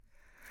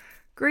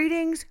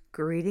Greetings,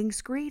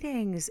 greetings,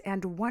 greetings,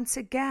 and once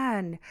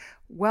again,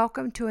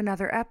 welcome to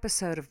another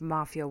episode of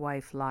Mafia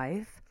Wife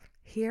Life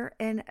here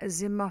in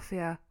the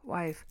Mafia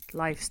Wife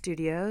Life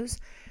Studios.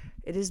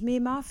 It is me,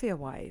 Mafia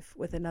Wife,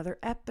 with another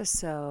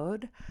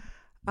episode.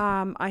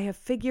 I have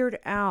figured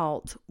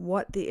out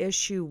what the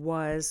issue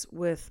was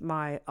with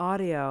my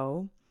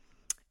audio,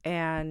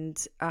 and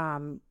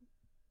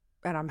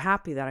I'm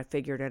happy that I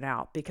figured it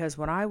out because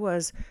when I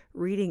was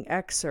reading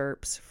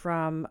excerpts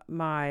from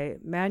my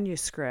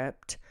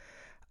manuscript,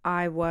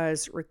 I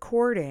was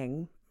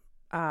recording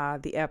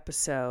the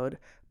episode,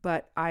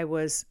 but I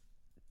was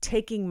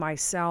taking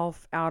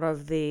myself out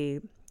of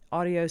the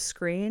audio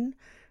screen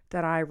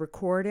that I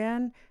record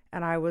in,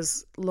 and I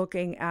was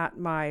looking at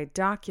my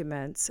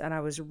documents and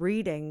I was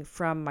reading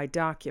from my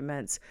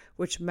documents,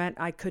 which meant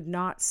I could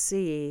not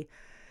see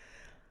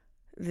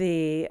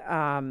the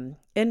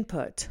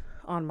input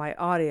on my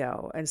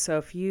audio. And so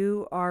if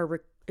you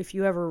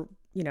ever,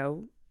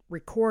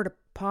 record a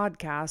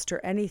podcast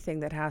or anything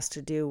that has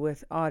to do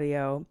with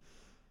audio,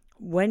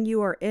 when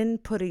you are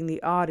inputting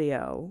the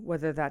audio,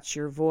 whether that's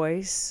your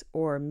voice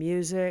or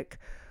music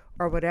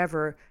or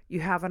whatever,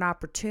 you have an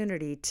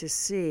opportunity to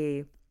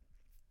see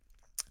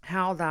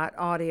how that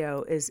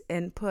audio is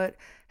input,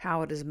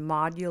 how it is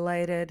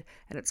modulated,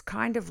 and it's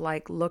kind of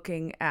like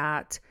looking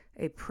at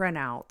a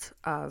printout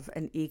of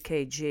an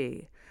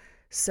EKG.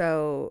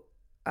 So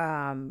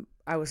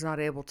I was not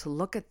able to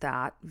look at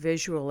that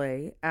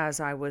visually as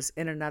I was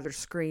in another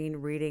screen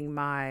reading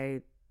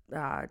my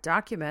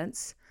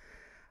documents,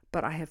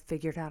 but I have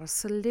figured out a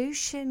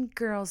solution,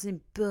 girls and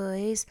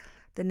boys.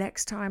 The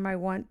next time I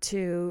want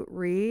to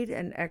read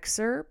an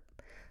excerpt,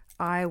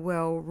 I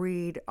will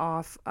read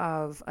off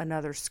of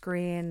another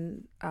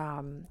screen,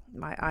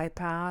 my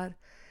iPad,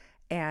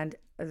 and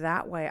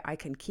that way I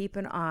can keep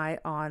an eye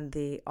on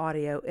the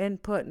audio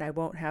input and I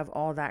won't have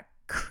all that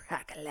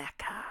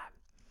crack-a-lacka.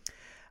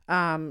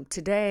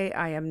 Today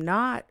I am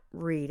not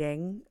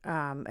reading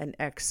an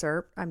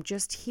excerpt. I'm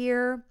just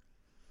here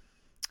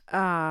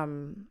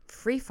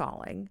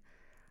free-falling.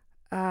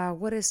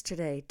 What is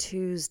today?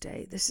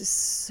 Tuesday. This is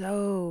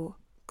so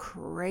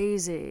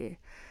crazy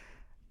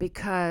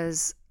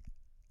because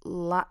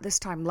this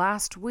time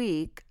last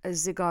week,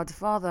 the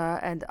Godfather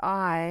and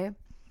I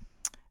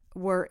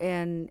were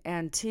in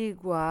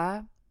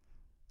Antigua.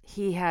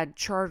 He had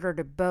chartered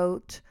a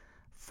boat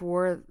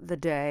for the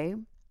day,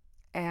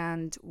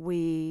 and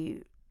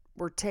we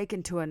were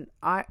taken to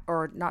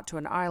not to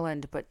an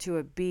island, but to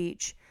a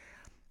beach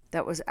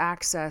that was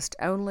accessed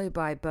only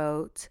by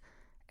boat,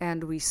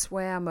 and we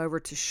swam over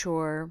to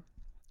shore,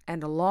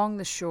 and along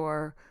the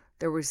shore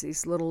there was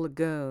these little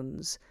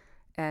lagoons,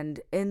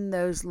 and in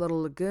those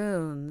little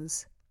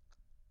lagoons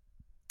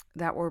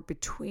that were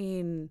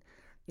between,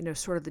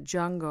 sort of the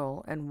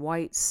jungle and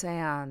white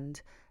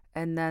sand,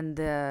 and then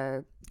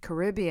the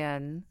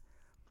Caribbean,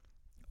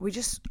 we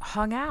just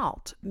hung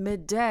out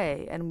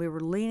midday and we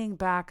were leaning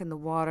back in the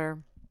water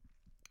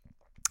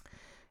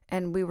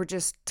and we were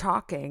just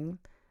talking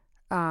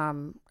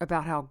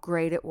about how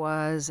great it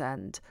was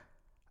and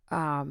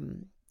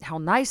how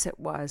nice it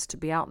was to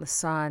be out in the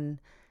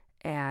sun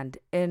and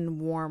in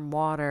warm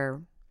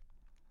water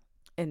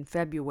in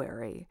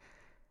February.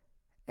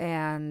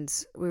 And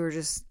we were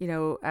just,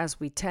 as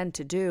we tend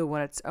to do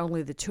when it's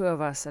only the two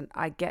of us, and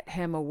I get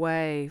him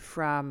away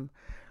from,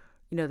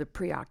 the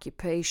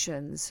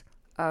preoccupations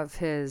of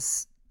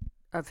his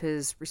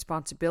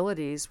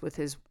responsibilities with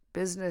his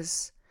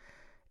business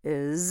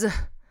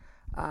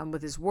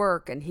with his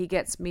work, and he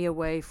gets me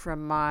away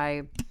from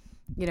my,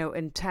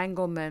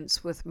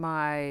 entanglements with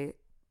my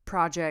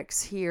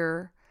projects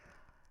here.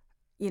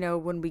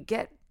 When we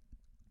get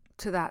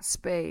to that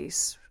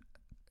space,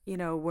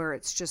 where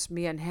it's just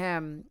me and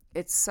him,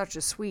 it's such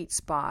a sweet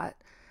spot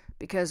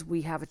because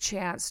we have a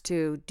chance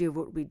to do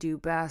what we do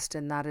best,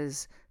 and that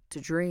is to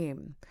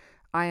dream.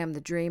 I am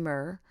the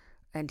dreamer,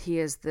 and he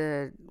is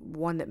the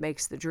one that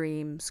makes the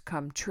dreams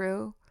come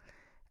true.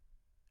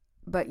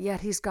 But yet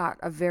he's got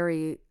a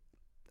very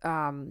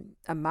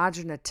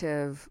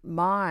imaginative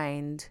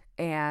mind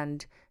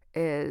and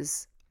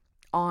is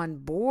on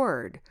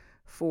board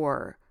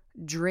for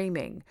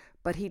dreaming.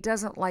 But he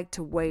doesn't like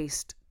to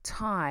waste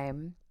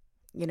time.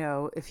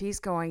 If he's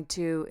going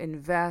to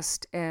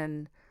invest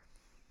in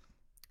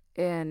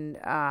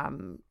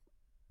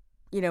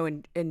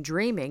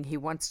dreaming, he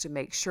wants to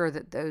make sure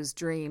that those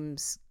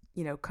dreams,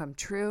 come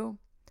true.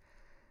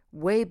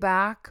 Way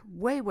back,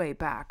 way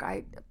back,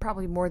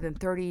 probably more than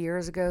 30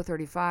 years ago,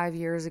 35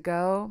 years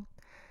ago,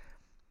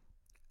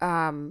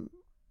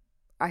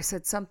 I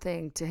said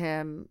something to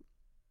him,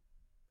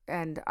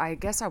 and I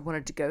guess I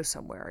wanted to go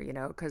somewhere,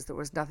 because there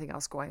was nothing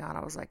else going on.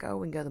 I was like, oh,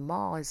 we can go to the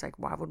mall. He's like,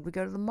 why would we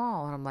go to the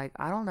mall? And I'm like,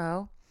 I don't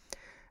know,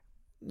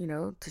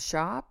 to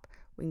shop.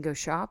 We can go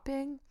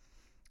shopping.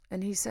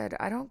 And he said,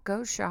 I don't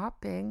go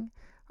shopping.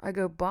 I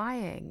go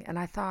buying. And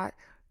I thought,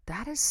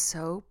 that is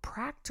so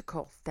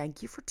practical.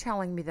 Thank you for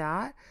telling me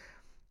that.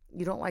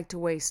 You don't like to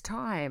waste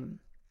time.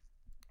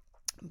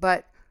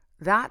 But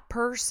that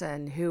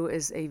person who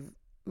is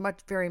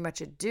very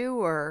much a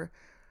doer,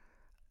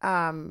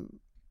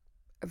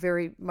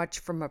 very much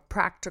from a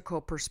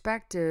practical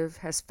perspective,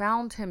 has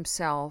found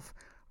himself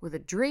with a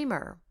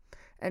dreamer.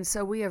 And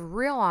so we have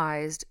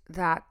realized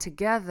that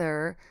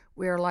together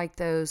we are like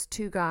those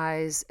two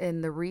guys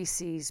in the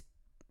Reese's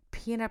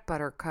peanut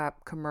butter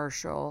cup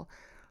commercial.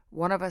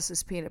 One of us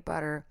is peanut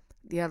butter,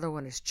 the other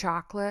one is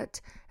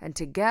chocolate, and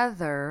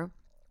together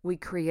we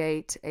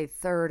create a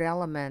third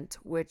element,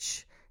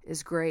 which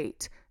is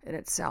great in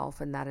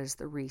itself, and that is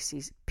the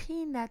Reese's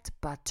peanut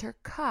butter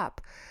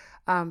cup.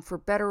 For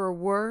better or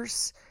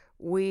worse,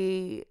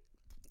 we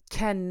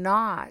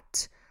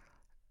cannot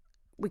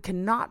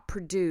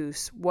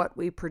produce what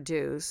we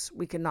produce.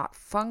 We cannot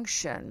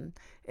function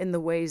in the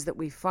ways that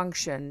we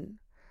function,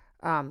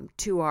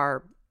 to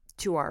our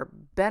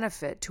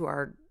benefit, to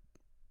our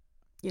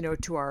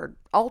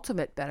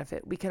ultimate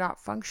benefit. We cannot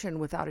function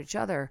without each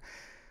other,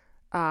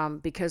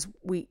 because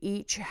we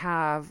each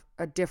have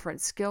a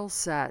different skill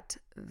set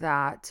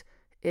that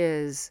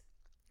is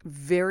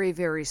very,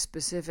 very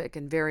specific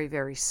and very,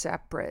 very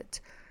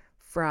separate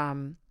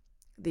from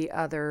the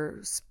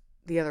other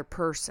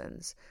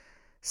person's.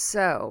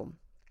 So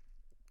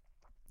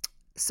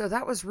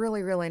that was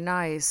really, really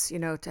nice,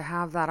 to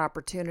have that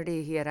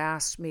opportunity. He had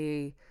asked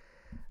me,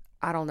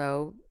 I don't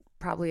know,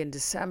 probably in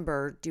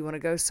December, do you want to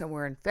go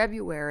somewhere in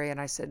February? And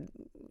I said,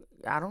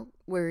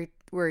 where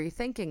are you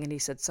thinking? And he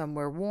said,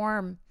 somewhere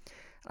warm.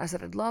 I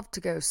said, I'd love to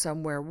go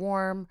somewhere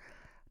warm,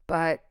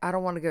 but I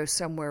don't want to go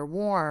somewhere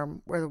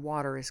warm where the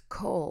water is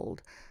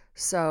cold.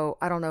 So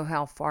I don't know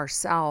how far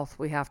south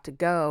we have to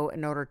go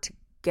in order to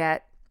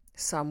get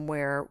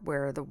somewhere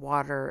where the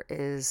water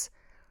is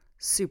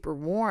super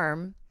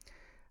warm.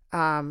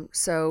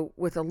 So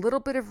with a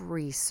little bit of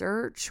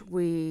research,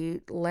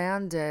 we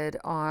landed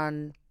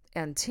on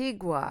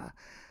Antigua,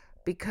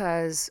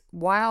 because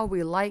while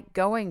we like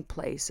going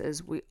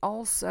places, we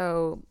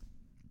also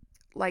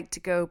like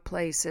to go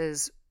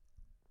places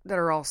that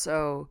are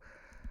also,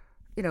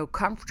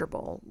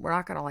 comfortable. We're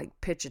not going to like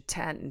pitch a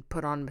tent and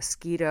put on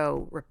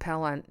mosquito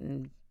repellent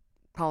and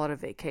call it a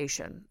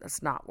vacation.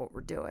 That's not what we're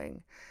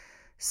doing.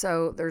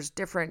 So there's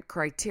different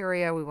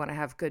criteria. We want to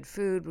have good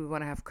food. We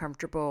want to have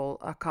comfortable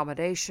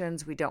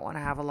accommodations. We don't want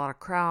to have a lot of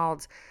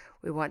crowds.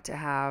 We want to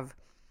have,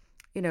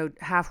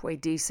 halfway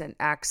decent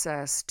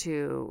access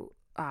to,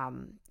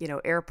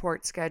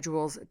 airport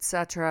schedules,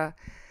 etc.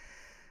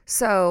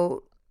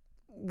 So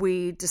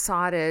we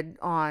decided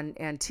on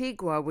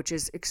Antigua, which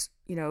is,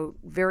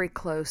 very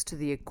close to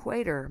the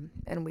equator.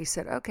 And we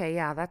said, okay,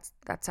 yeah,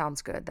 that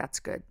sounds good. That's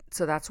good.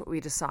 So that's what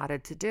we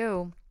decided to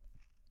do.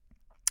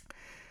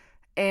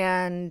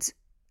 And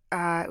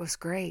it was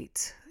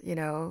great.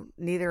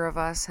 Neither of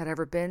us had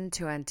ever been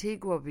to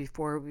Antigua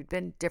before. We'd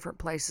been different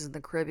places in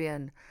the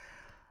Caribbean.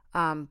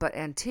 But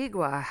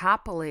Antigua,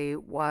 happily,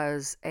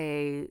 was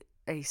a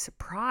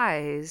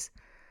surprise.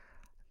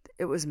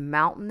 It was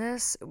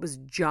mountainous, it was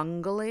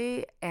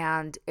jungly,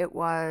 and it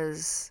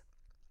was,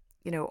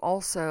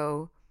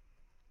 also,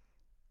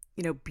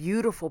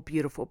 beautiful,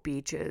 beautiful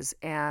beaches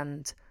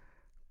and,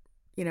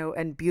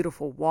 and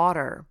beautiful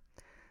water.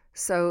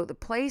 So the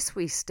place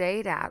we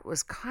stayed at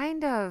was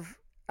kind of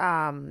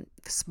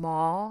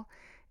small,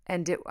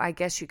 and I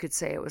guess you could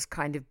say it was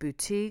kind of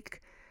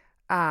boutique.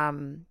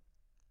 And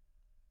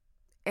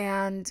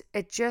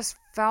it just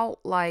felt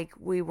like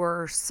we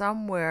were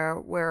somewhere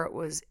where it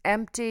was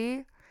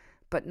empty,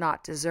 but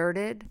not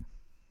deserted.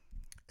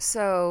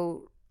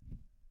 So,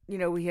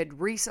 we had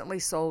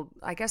recently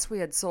we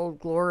had sold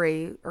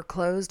Glory, or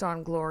closed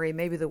on Glory,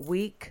 maybe the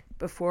week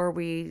before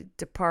we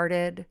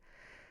departed.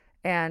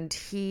 And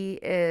he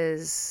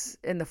is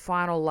in the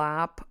final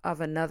lap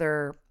of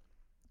another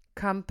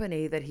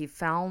company that he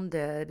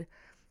founded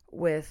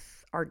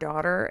with our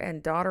daughter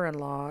and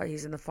daughter-in-law.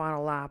 He's in the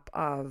final lap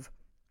of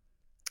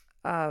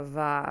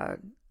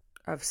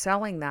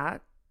selling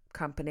that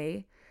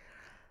company,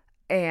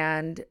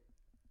 and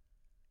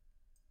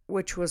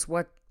which was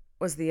what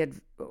was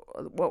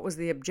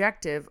the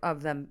objective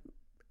of them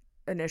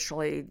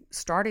initially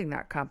starting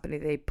that company.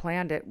 They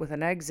planned it with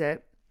an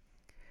exit.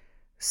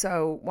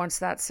 So once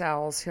that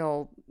sells,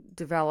 he'll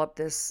develop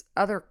this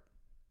other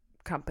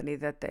company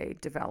that they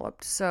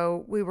developed.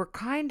 So we were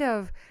kind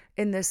of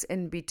in this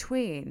in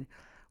between.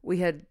 We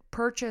had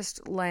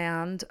purchased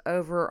land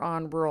over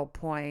on Rural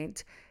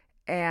Point,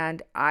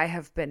 and I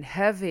have been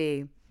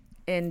heavy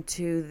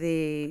into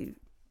the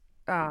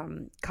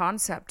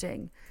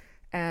concepting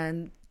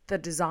and the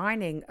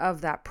designing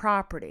of that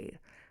property.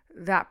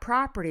 That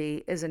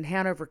property is in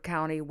Hanover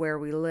County, where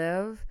we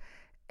live,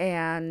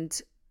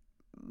 and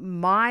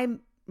my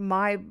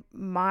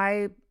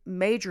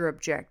major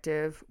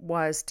objective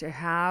was to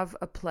have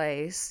a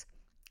place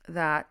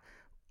that,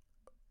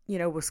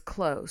 was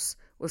close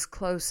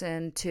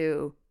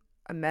into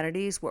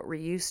amenities, what we're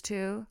used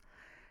to,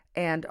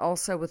 and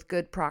also with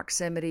good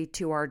proximity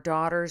to our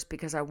daughters,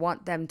 because I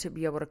want them to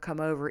be able to come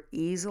over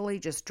easily,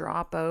 just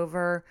drop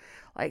over.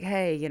 Like,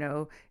 hey,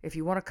 if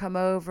you want to come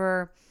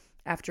over,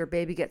 after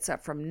baby gets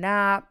up from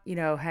nap,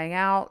 hang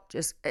out.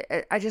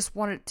 I just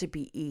want it to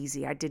be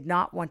easy. I did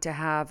not want to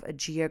have a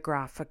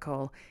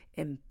geographical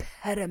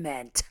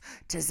impediment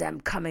to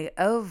them coming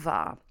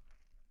over.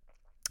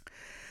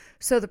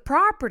 So the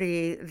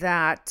property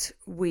that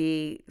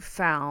we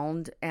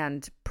found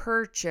and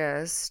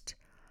purchased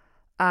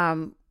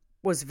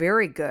was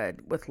very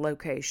good with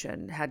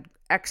location, had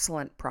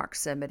excellent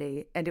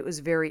proximity, and it was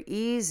very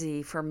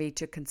easy for me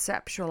to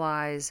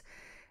conceptualize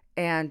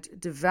and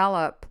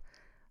develop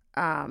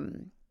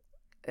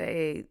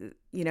a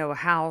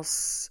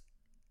house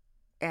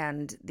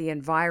and the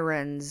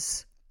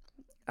environs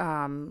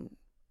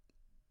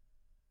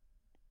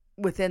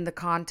within the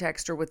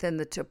context or within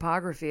the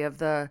topography of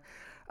the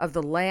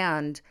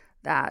land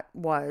that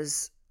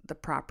was the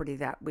property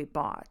that we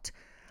bought.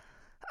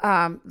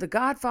 The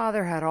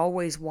Godfather had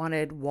always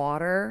wanted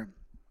water,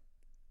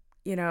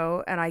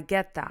 and I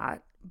get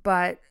that,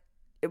 but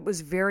it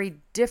was very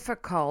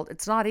difficult.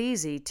 It's not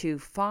easy to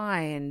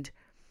find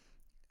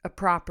a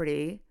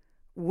property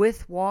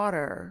with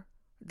water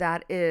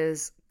that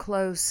is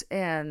close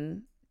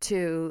in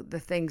to the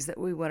things that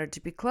we wanted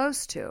to be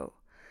close to.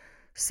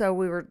 So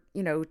we were,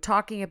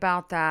 talking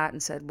about that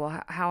and said,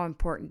 well, how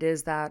important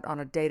is that on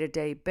a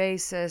day-to-day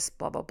basis,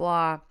 blah, blah,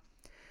 blah.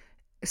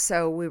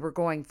 So we were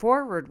going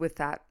forward with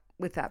that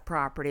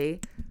property,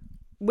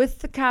 with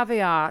the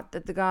caveat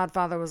that the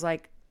Godfather was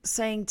like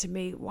saying to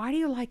me, why do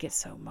you like it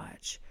so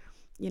much?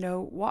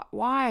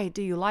 Why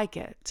do you like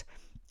it?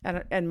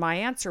 And my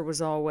answer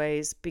was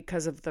always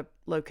because of the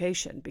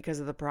location, because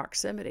of the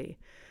proximity,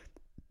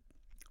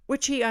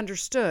 which he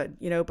understood,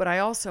 but I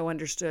also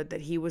understood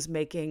that he was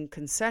making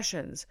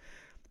concessions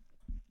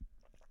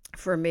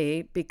for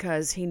me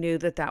because he knew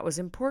that that was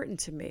important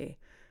to me.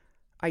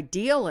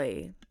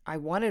 Ideally, I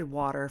wanted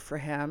water for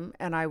him,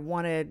 and I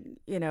wanted,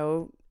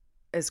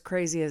 as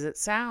crazy as it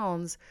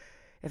sounds,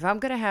 if I'm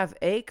going to have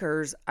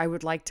acres, I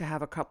would like to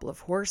have a couple of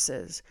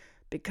horses,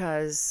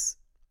 because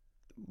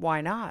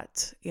why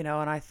not? And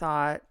I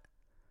thought,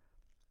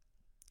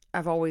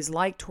 I've always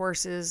liked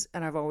horses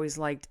and I've always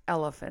liked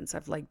elephants.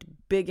 I've liked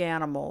big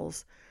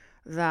animals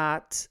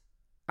that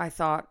I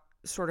thought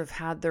sort of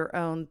had their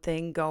own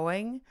thing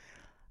going.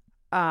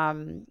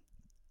 So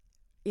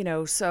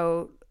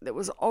it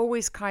was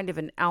always kind of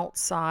an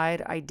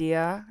outside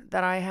idea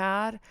that I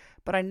had,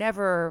 but I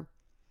never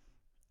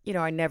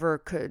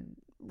could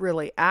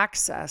really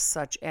access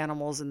such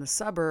animals in the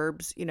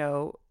suburbs.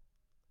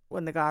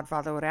 When the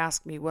Godfather would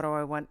ask me, what do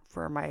I want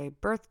for my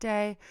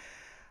birthday?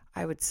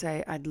 I would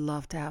say, I'd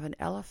love to have an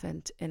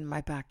elephant in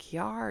my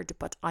backyard,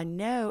 but I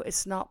know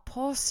it's not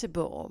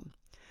possible.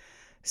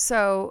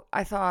 So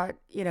I thought,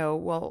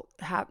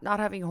 not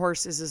having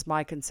horses is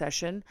my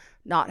concession.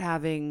 Not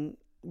having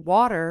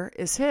water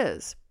is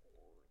his.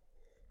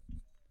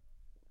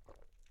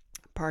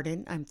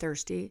 Pardon, I'm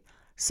thirsty.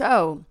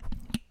 So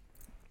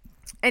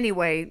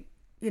anyway,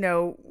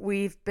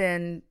 we've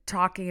been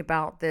talking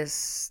about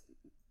this,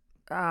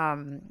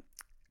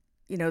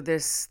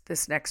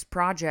 this next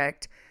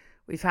project.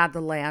 We've had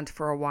the land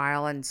for a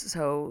while, and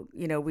so,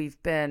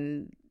 we've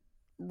been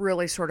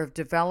really sort of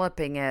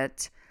developing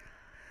it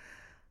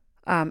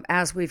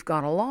as we've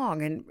gone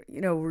along. And,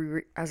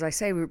 as I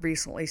say, we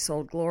recently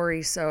sold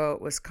Glory, so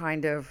it was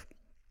kind of,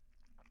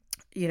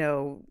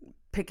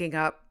 picking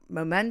up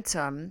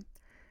momentum.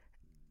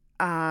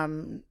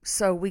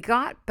 So we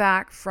got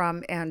back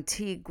from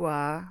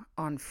Antigua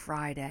on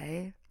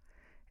Friday,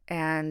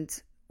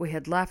 and we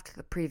had left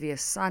the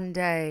previous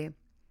Sunday,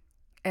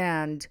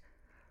 and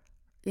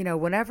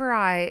whenever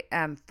I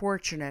am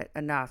fortunate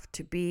enough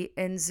to be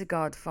in the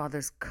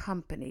Godfather's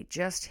company,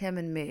 just him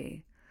and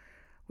me,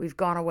 we've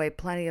gone away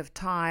plenty of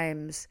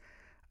times,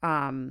 with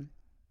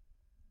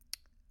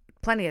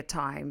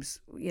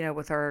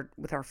our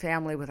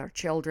family, with our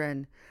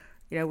children,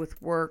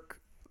 with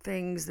work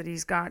things that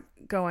he's got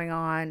going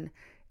on,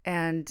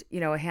 and,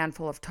 a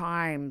handful of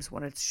times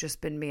when it's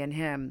just been me and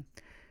him.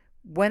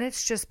 When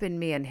it's just been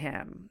me and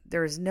him,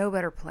 there is no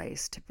better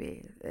place to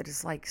be. It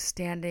is like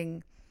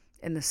standing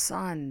in the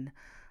sun.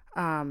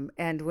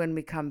 And when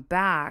we come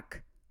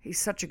back, he's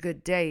such a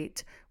good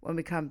date. When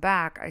we come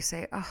back, I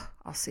say,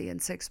 I'll see you in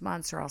 6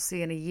 months, or I'll see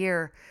you in a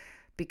year,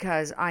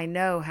 because I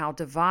know how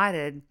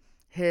divided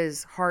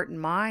his heart and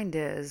mind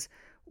is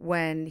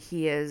when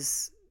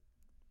he's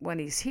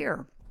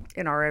here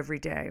in our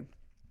everyday.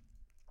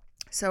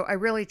 So I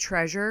really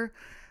treasure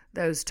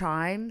those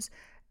times.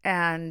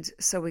 And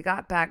so we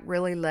got back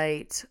really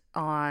late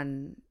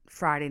on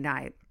Friday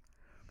night.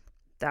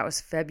 That was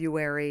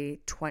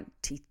February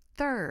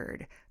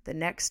 23rd. The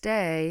next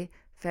day,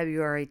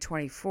 February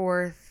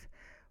 24th,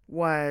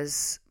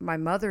 was my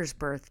mother's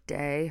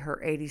birthday,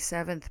 her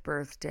 87th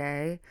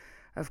birthday.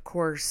 Of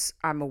course,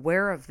 I'm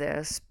aware of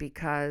this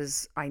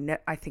because I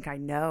think I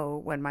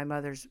know when my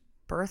mother's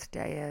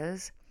birthday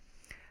is,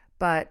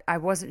 but I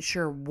wasn't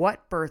sure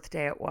what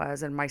birthday it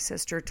was, and my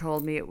sister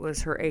told me it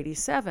was her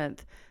 87th.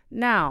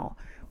 Now,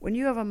 when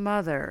you have a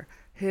mother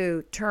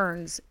who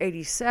turns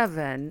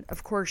 87,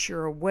 of course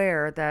you're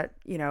aware that,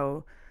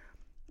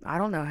 I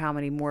don't know how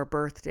many more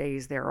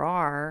birthdays there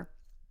are,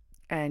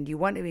 And you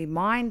want to be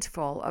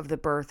mindful of the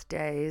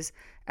birthdays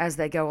as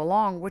they go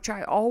along, which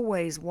I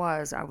always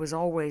was. I was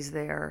always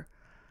there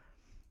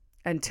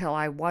until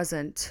I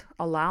wasn't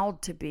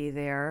allowed to be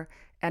there.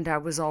 And I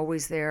was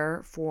always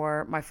there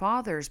for my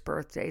father's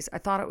birthdays. I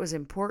thought it was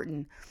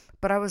important,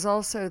 but I was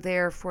also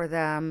there for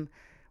them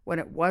when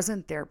it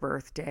wasn't their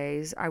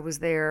birthdays. I was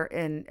there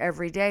in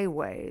everyday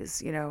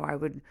ways.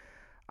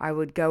 I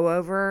would go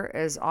over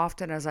as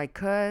often as I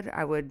could.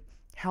 I would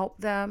help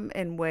them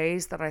in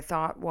ways that I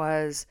thought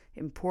was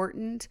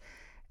important.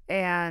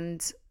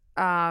 And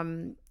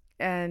I'm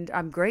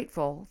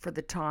grateful for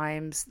the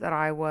times that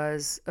I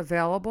was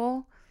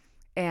available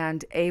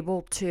and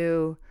able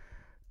to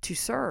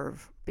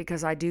serve,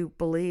 because I do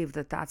believe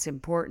that that's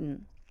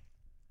important.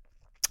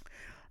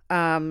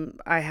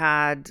 I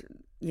had,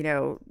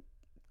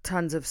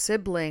 tons of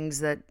siblings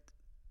that,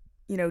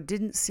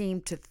 didn't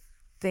seem to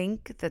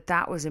think that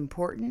that was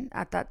important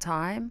at that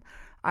time.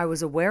 I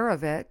was aware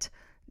of it.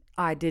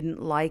 I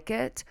didn't like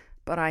it,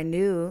 but I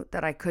knew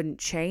that I couldn't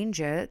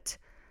change it.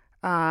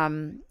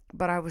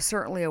 But I was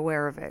certainly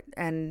aware of it.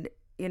 And,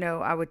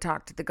 I would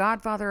talk to the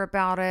Godfather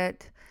about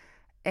it.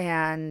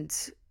 And,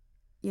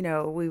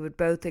 we would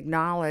both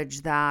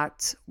acknowledge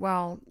that,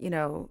 well,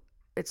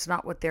 it's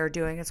not what they're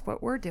doing, it's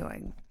what we're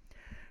doing.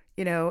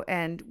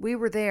 And we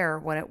were there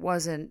when it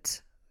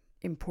wasn't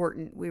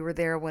important. We were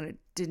there when it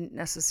didn't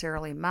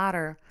necessarily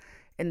matter,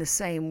 in the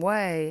same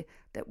way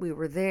that we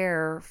were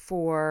there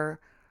for,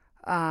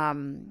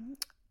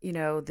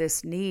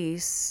 this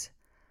niece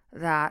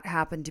that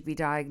happened to be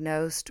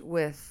diagnosed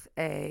with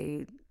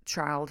a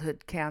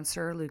childhood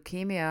cancer,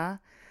 leukemia,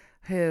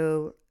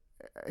 who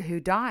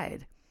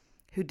died,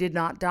 who did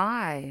not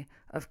die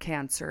of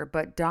cancer,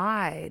 but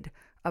died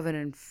of an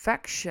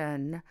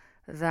infection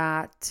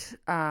that,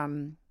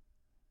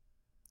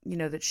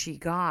 that she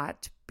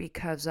got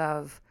because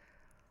of,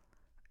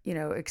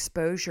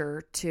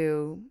 exposure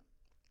to,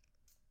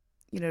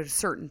 to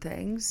certain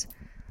things.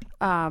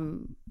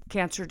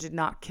 Cancer did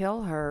not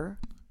kill her,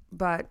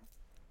 but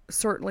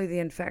certainly the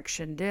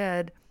infection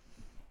did.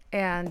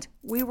 And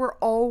we were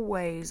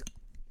always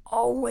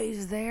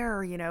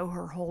there,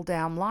 her whole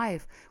damn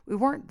life. We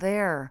weren't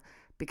there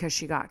because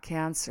she got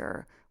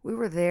cancer. We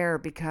were there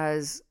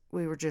because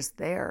we were just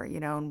there,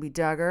 and we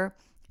dug her,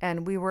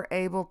 and we were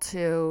able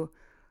to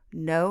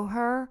know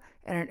her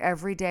in an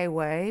everyday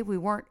way. We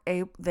weren't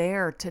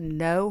there to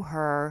know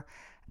her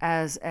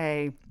as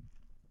a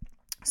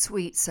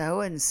sweet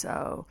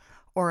so-and-so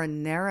or a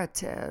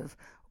narrative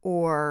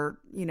or,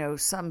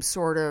 some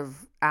sort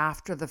of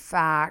after the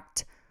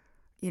fact,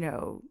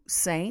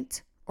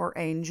 saint or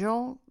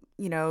angel.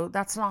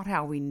 That's not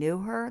how we knew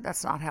her.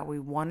 That's not how we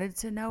wanted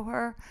to know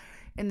her.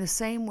 In the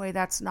same way,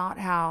 that's not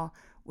how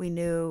we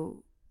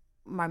knew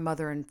my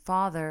mother and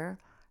father.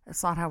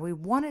 That's not how we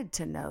wanted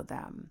to know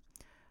them.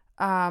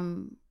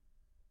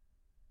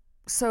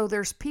 So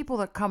there's people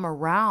that come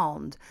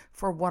around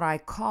for what I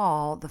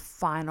call the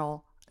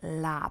final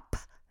lap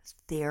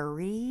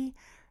theory.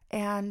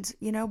 And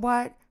you know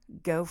what?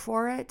 Go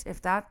for it.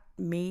 If that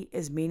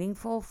is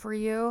meaningful for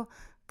you,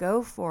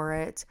 go for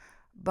it.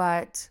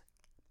 But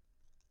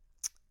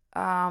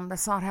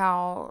that's not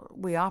how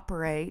we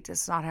operate.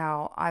 It's not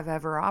how I've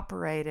ever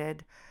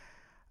operated.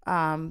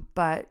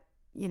 But,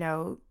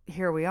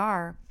 here we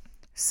are.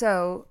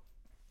 So,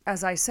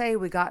 as I say,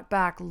 we got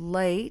back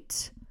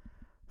late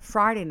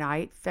Friday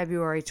night,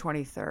 February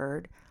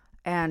 23rd,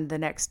 and the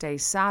next day,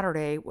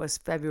 Saturday, was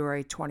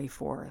February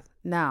 24th.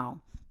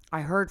 Now,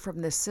 I heard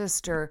from the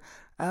sister,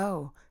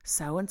 oh,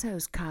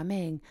 so-and-so's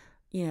coming,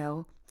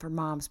 for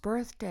mom's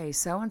birthday.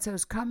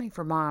 So-and-so's coming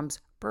for mom's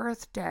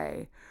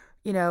birthday.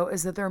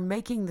 Is that they're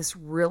making this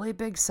really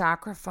big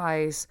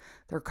sacrifice.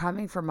 They're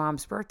coming for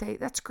mom's birthday.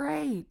 That's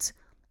great.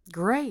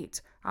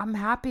 Great. I'm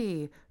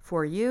happy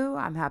for you.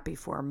 I'm happy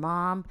for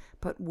mom.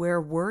 But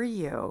where were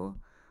you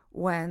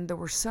when there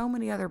were so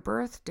many other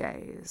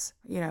birthdays,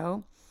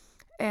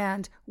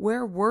 And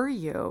where were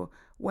you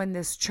when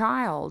this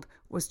child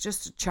was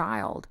just a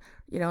child,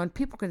 and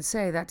people can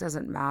say that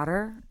doesn't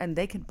matter and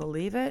they can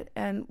believe it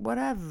and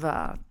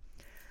whatever.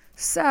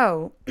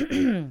 So,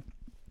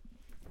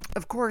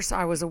 of course,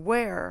 I was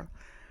aware,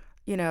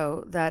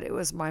 that it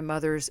was my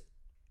mother's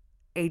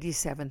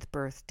 87th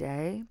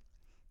birthday,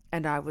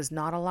 and I was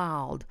not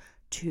allowed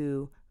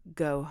to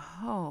go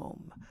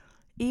home,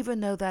 even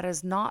though that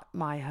is not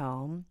my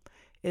home.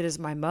 It is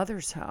my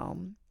mother's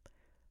home.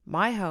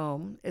 My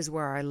home is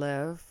where I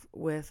live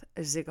with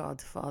the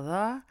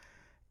Godfather,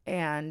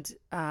 and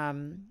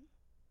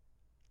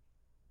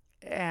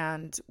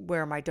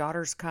where my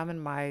daughters come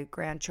and my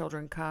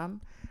grandchildren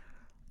come,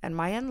 and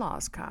my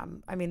in-laws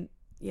come. I mean,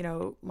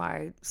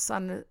 my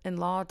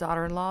son-in-law,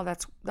 daughter-in-law,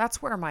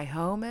 that's where my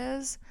home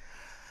is.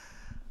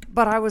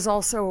 But I was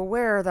also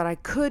aware that I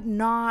could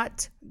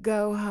not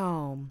go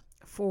home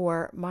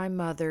for my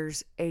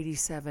mother's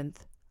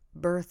 87th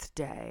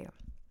birthday.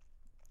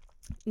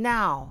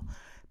 Now,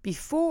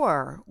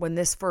 before, when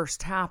this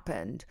first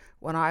happened,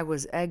 when I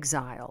was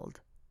exiled,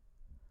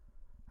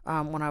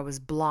 when I was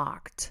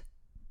blocked,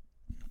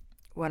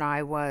 when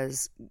I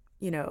was,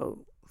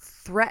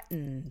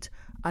 threatened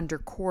under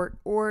court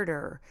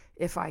order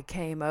if I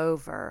came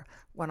over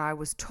when I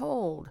was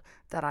told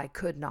that I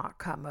could not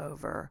come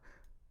over.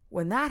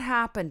 When that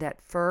happened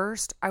at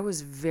first, I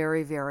was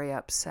very, very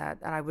upset,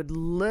 and I would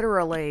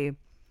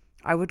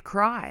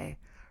cry,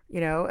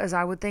 as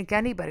I would think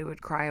anybody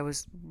would cry. I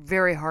was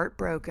very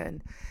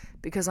heartbroken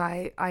because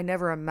I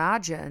never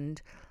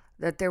imagined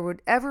that there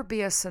would ever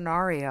be a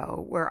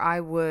scenario where I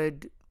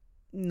would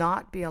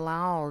not be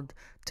allowed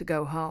to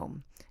go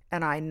home.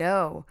 And I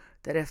know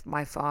that if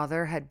my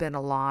father had been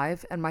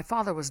alive, and my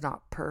father was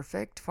not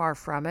perfect, far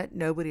from it,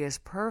 nobody is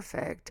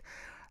perfect,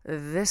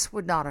 this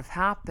would not have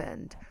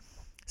happened.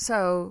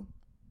 So,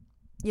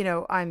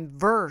 I'm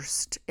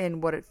versed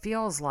in what it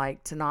feels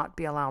like to not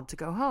be allowed to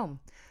go home.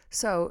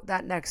 So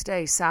that next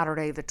day,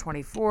 Saturday the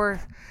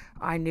 24th,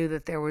 I knew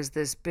that there was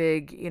this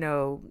big,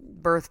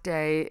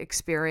 birthday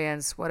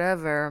experience,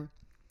 whatever.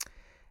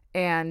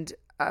 And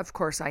of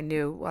course, I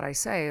knew what I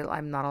say,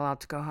 I'm not allowed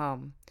to go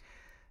home.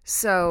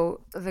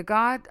 So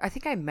I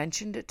think I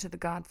mentioned it to the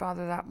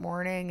Godfather that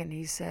morning, and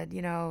he said,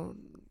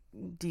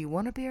 do you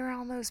want to be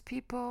around those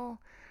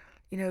people?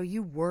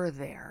 You were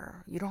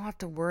there. You don't have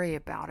to worry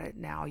about it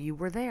now. You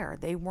were there.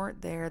 They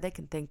weren't there. They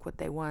can think what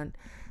they want.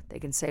 They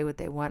can say what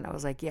they want. I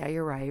was like, yeah,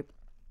 you're right.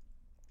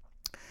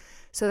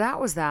 So that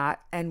was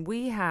that. And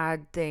we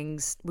had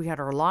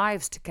our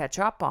lives to catch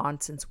up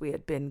on since we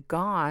had been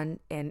gone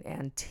in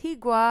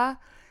Antigua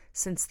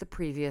since the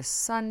previous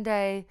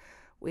Sunday.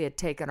 We had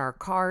taken our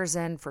cars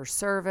in for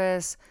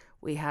service.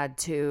 We had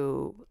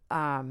to,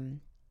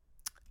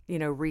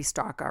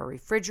 restock our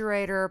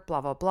refrigerator,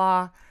 blah, blah,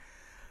 blah.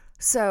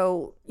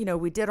 So,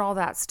 we did all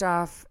that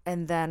stuff,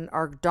 and then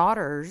our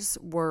daughters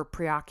were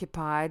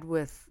preoccupied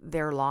with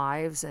their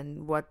lives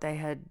and what they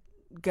had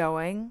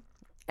going.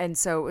 And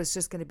so it was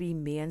just going to be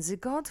me and the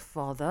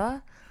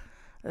Godfather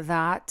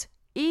that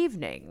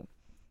evening.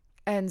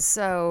 And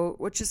so,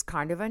 which is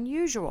kind of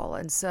unusual.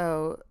 And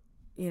so,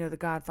 the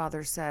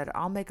Godfather said,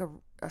 I'll make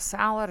a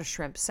salad, a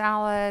shrimp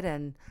salad,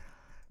 and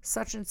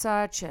such,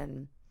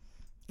 and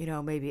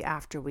maybe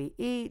after we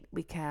eat,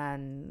 we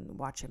can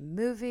watch a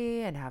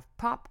movie and have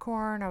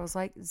popcorn. I was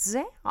like,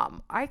 Zam,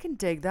 I can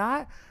dig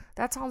that.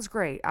 That sounds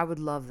great. I would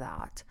love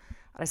that.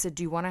 And I said,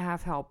 do you want to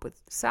have help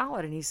with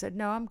salad? And he said,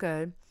 no, I'm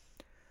good.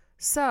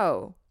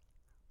 So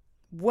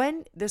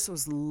when this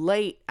was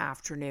late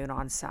afternoon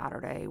on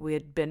Saturday, we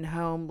had been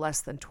home less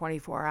than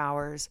 24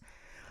 hours.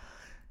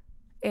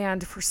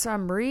 And for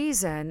some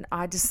reason,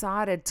 I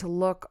decided to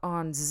look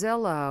on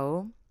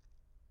Zillow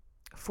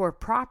for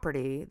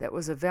property that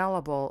was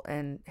available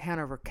in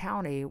Hanover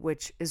County,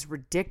 which is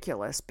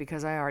ridiculous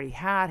because I already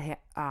had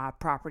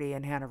property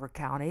in Hanover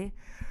County.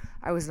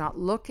 I was not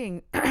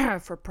looking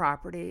for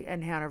property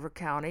in Hanover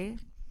County,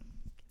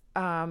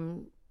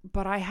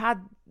 but I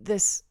had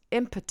this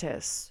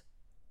impetus.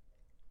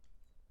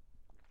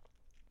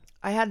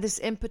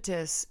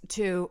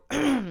 To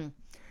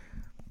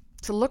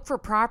to look for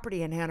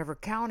property in Hanover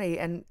County,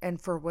 and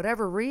for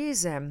whatever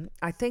reason,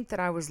 I think that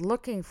I was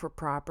looking for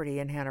property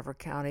in Hanover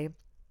County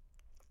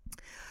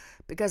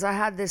because I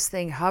had this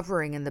thing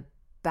hovering in the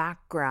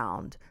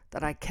background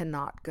that I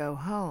cannot go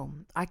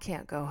home. I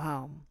can't go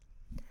home.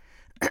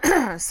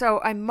 So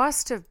I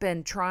must have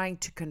been trying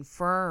to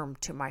confirm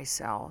to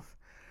myself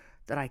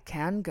that I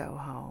can go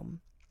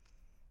home.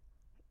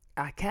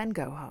 I can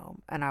go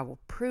home, and I will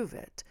prove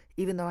it,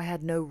 even though I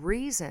had no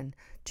reason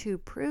to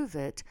prove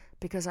it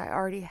because I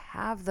already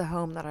have the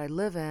home that I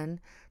live in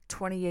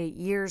 28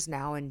 years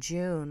now in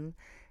June,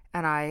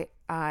 and I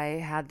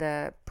had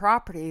the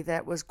property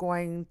that was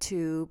going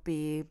to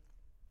be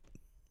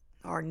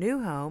our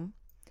new home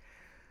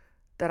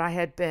that I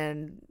had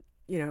been,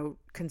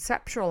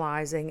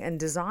 conceptualizing and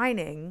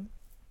designing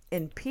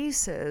in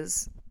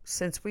pieces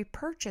since we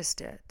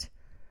purchased it.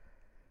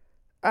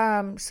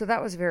 So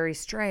that was very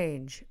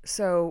strange.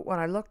 So when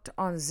I looked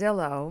on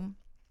Zillow,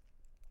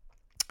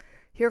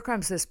 here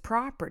comes this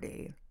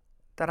property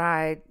that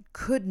I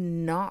could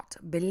not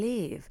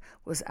believe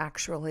was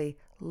actually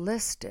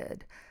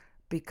listed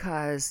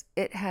because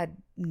it had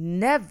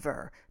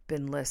never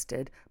been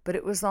listed, but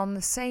it was on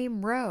the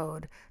same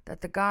road that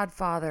the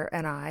Godfather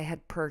and I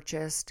had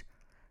purchased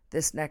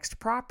this next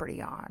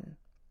property on.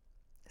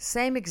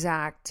 Same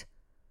exact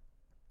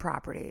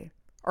property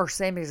or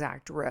same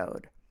exact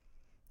road.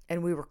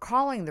 And we were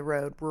calling the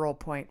road Rural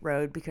Point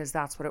Road because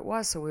that's what it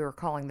was. So we were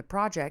calling the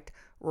project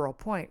Rural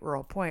Point,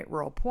 Rural Point,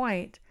 Rural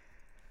Point.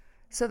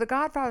 So the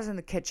Godfather's in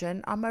the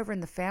kitchen. I'm over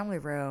in the family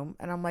room,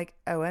 and I'm like,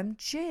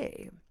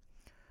 OMG.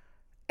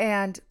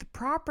 And the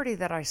property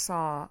that I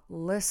saw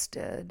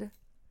listed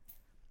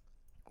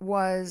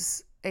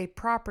was a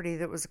property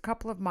that was a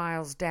couple of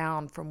miles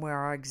down from where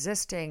our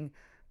existing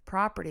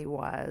property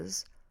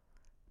was,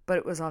 but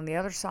it was on the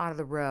other side of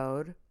the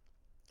road.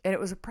 And it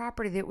was a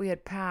property that we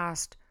had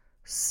passed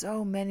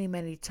so many,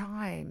 many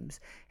times.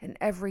 And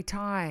every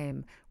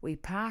time we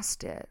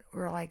passed it, we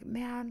were like,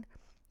 man,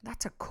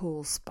 that's a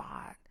cool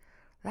spot.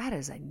 That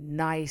is a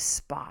nice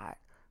spot.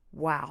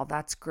 Wow,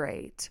 that's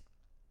great.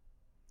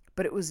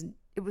 But it was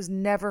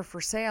never for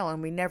sale,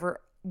 and we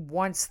never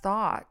once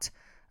thought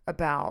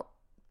about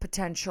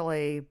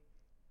potentially,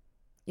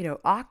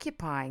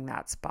 occupying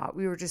that spot.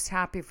 We were just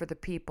happy for the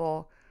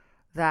people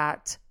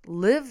that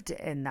lived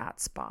in that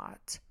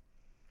spot.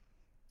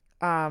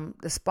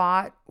 The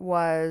spot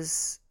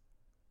was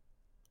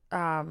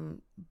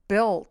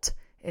built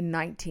in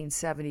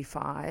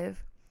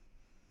 1975,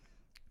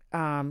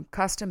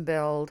 custom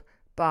built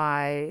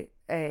by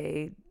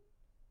a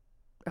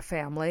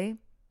family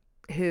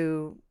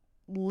who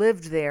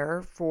lived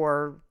there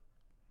for,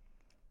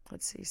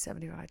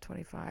 75,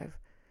 25,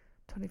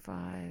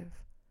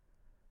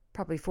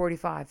 probably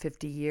 45,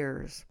 50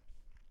 years.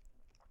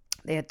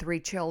 They had 3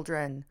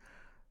 children.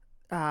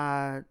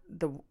 The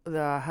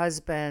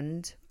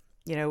husband,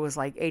 was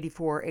like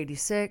 84,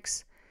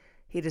 86.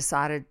 He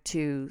decided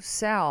to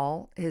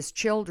sell. His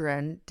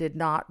children did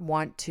not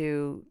want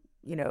to,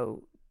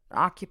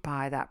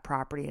 occupy that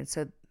property. And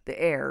so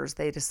the heirs,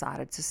 they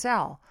decided to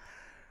sell.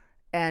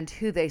 And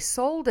who they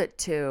sold it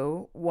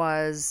to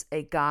was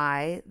a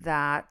guy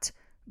that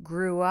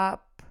grew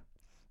up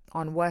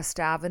on West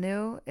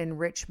Avenue in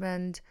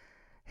Richmond.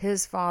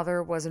 His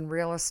father was in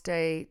real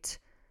estate.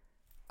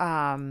 He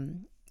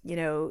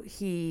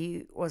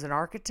was an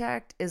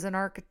architect, is an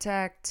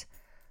architect,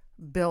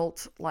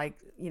 built a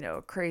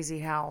crazy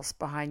house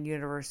behind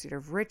University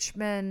of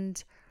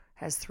Richmond,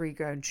 has 3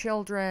 grown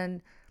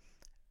children.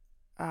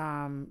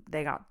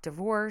 They got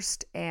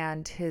divorced,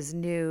 and his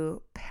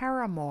new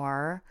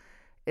paramour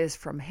is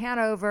from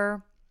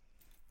Hanover,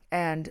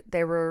 and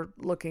they were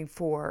looking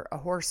for a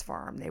horse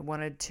farm. They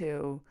wanted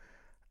to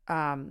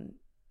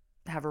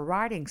have a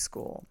riding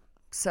school.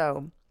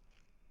 So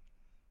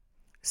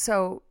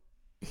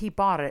he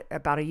bought it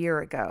about a year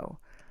ago.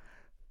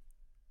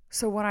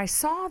 So when I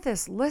saw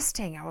this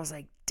listing, I was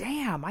like,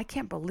 damn, I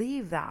can't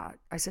believe that.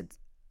 I said,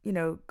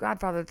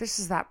 Godfather, this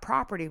is that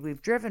property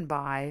we've driven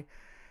by.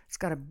 It's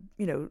got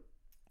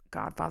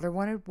Godfather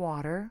wanted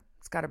water.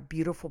 It's got a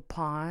beautiful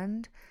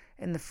pond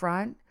in the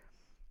front,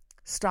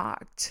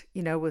 stocked,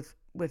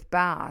 with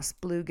bass,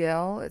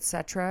 bluegill,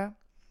 etc.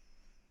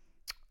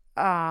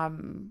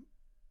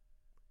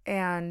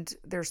 And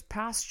there's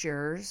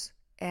pastures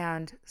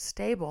and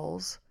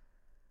stables,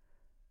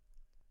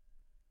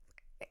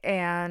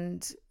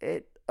 and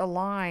it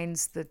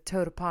aligns the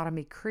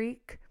Totopotomoy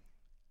Creek.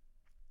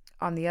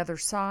 On the other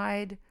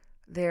side,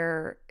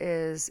 there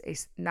is a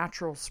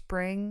natural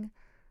spring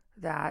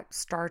that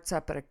starts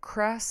up at a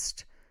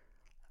crest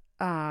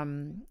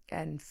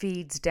and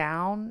feeds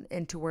down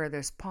into where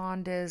this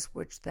pond is,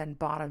 which then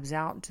bottoms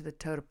out into the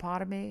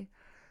Totopotomoy.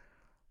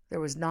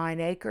 There was 9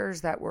 acres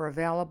that were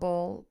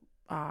available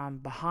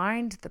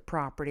behind the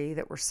property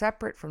that were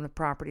separate from the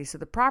property. So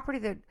the property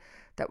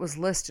that was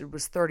listed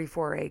was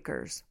 34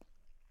 acres.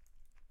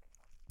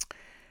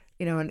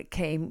 And it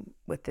came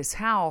with this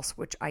house,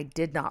 which I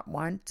did not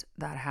want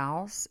that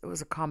house. It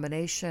was a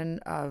combination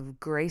of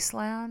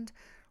Graceland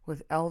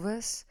with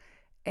Elvis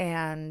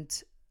and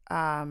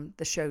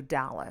the show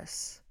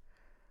Dallas.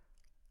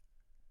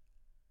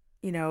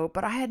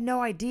 But I had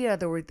no idea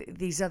there were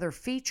these other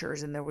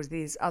features and there was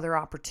these other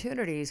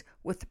opportunities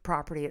with the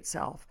property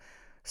itself.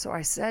 So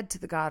I said to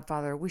the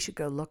Godfather, we should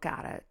go look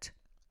at it.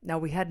 Now,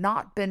 we had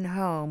not been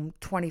home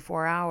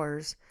 24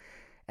 hours,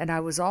 and I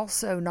was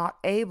also not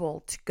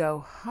able to go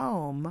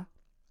home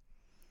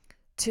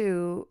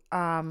to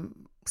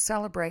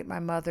celebrate my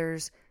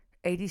mother's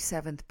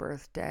 87th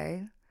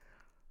birthday.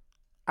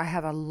 I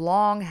have a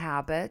long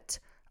habit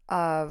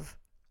of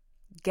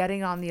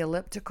getting on the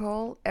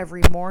elliptical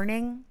every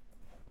morning.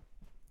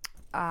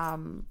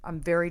 I'm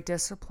very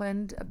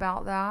disciplined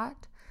about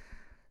that.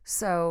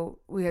 So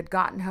we had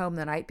gotten home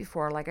the night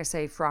before, like I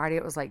say, Friday.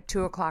 It was like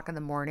 2:00 in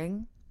the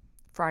morning,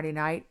 Friday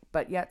night,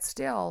 but yet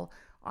still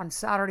on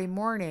Saturday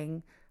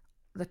morning,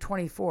 the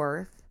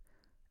 24th,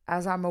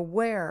 as I'm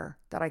aware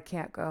that I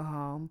can't go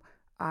home,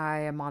 I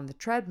am on the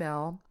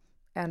treadmill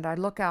and I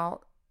look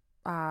out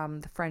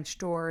the French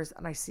doors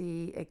and I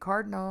see a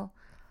cardinal.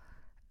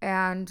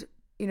 And,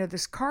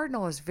 this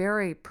cardinal is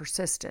very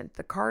persistent.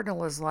 The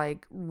cardinal is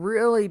like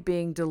really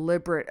being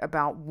deliberate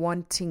about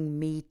wanting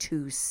me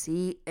to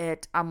see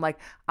it. I'm like,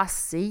 I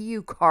see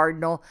you,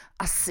 cardinal.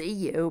 I see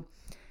you.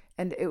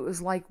 And it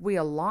was like we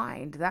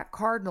aligned. That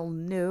cardinal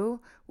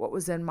knew what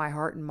was in my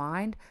heart and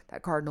mind.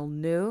 That cardinal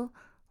knew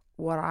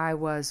what I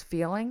was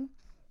feeling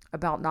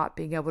about not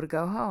being able to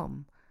go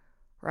home,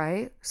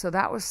 right? So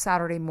that was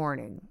Saturday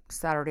morning.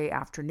 Saturday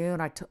afternoon,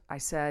 I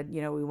said,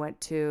 we went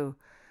to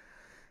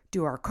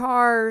do our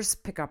cars,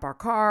 pick up our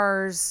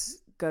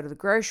cars, go to the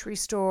grocery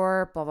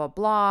store, blah, blah,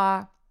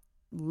 blah.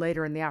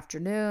 Later in the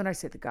afternoon, I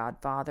said the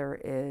Godfather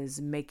is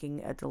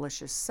making a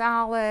delicious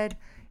salad,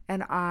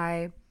 and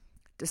I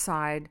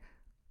decide,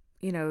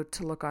 to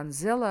look on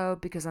Zillow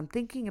because I'm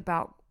thinking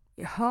about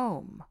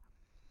home.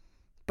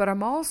 But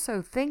I'm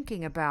also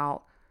thinking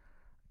about,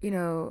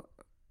 the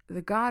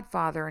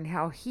Godfather and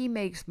how he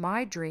makes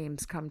my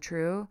dreams come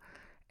true.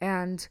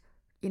 And,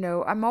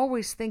 I'm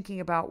always thinking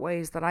about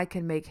ways that I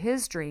can make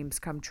his dreams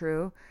come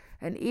true.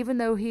 And even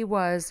though he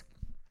was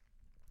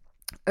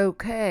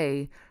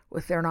okay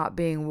with there not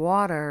being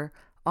water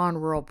on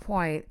Rural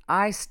Point,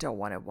 I still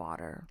wanted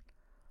water.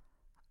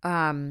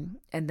 And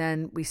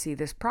then we see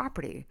this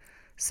property.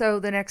 So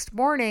the next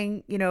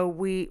morning,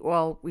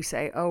 we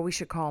say, oh, we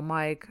should call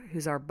Mike,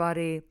 who's our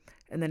buddy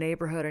in the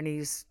neighborhood, and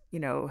he's,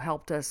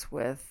 helped us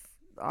with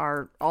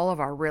all of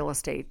our real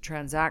estate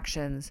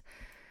transactions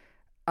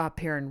up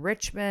here in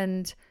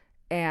Richmond.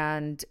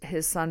 And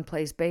his son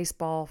plays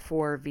baseball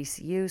for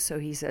VCU. So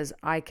he says,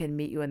 I can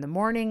meet you in the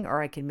morning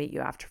or I can meet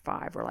you after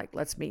 5. We're like,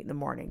 let's meet in the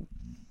morning.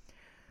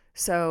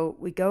 So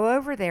we go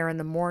over there in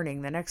the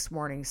morning, the next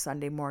morning,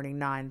 Sunday morning,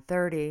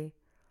 9:30.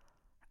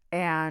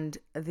 And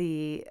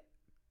the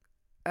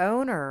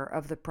owner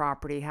of the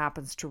property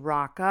happens to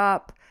rock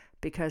up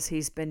because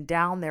he's been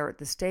down there at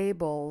the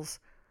stables,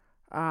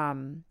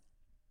 caring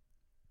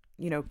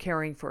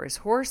for his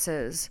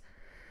horses.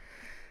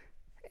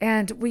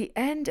 And we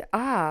end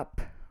up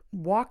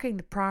walking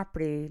the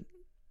property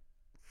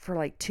for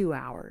like 2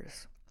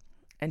 hours.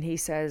 And he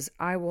says,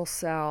 I will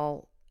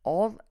sell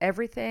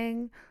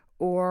everything,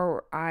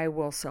 or I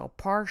will sell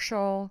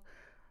partial.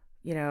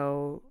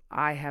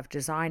 I have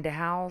designed a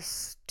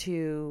house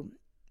to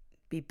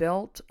be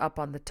built up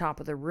on the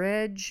top of the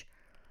ridge.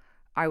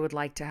 I would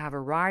like to have a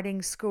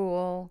riding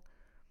school.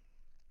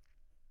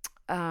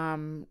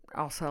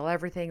 I'll sell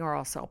everything or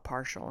I'll sell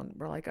partial. And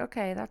we're like,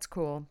 okay, that's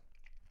cool.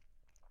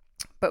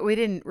 But we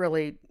didn't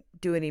really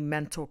do any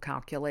mental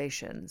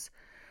calculations,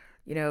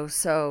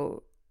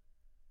 so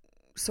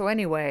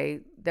anyway,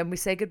 then we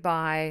say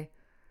goodbye,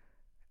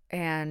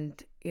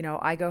 and,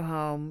 I go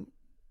home.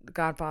 The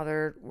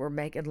Godfather, we're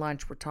making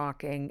lunch, we're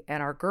talking,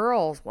 and our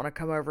girls want to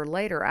come over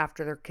later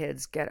after their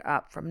kids get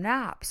up from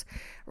naps.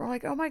 We're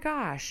like, oh my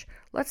gosh,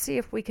 let's see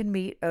if we can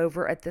meet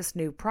over at this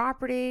new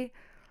property.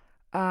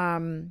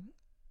 We're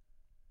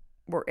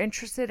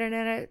interested in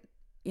it.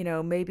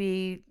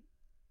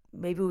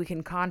 Maybe we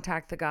can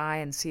contact the guy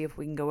and see if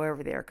we can go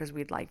over there because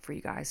we'd like for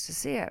you guys to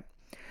see it.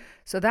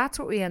 So that's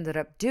what we ended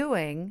up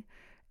doing.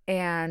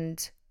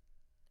 And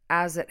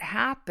as it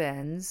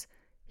happens,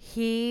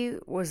 he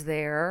was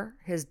there,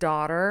 his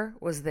daughter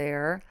was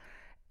there,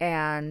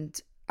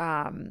 and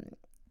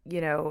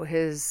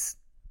his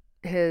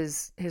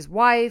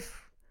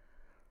wife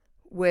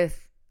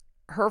with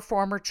her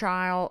former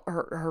child,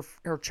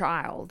 her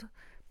child,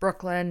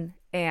 Brooklyn,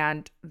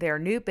 and their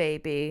new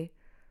baby.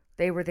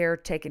 They were there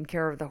taking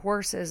care of the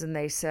horses, and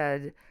they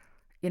said,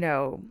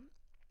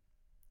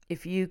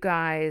 if you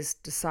guys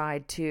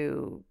decide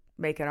to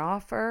make an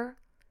offer,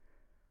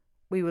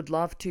 we would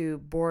love to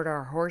board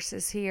our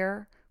horses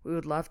here. We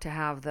would love to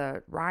have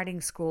the riding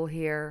school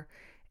here,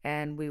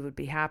 and we would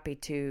be happy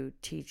to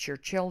teach your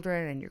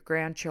children and your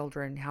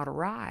grandchildren how to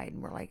ride.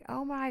 And we're like,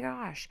 oh my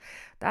gosh,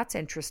 that's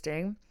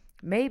interesting.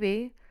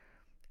 Maybe.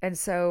 And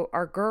so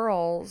our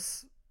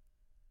girls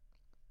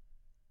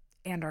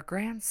and our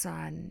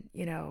grandson,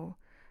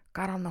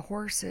 got on the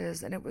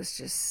horses, and it was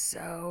just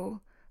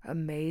so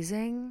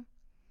amazing.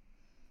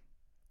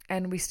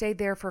 And we stayed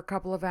there for a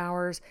couple of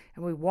hours,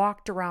 and we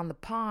walked around the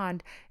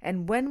pond.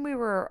 And when we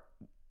were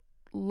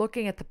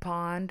looking at the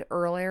pond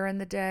earlier in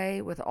the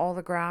day with all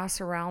the grass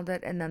around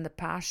it and then the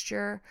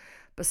pasture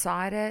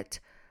beside it,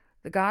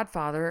 the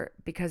Godfather,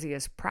 because he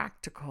is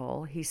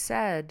practical, he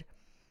said,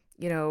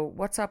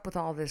 what's up with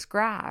all this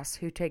grass?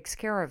 Who takes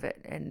care of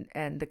it?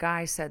 And the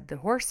guy said, the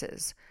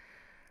horses.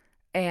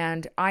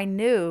 And I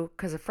knew,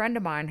 because a friend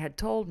of mine had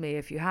told me,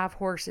 if you have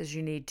horses,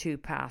 you need 2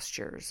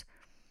 pastures.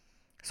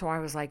 So I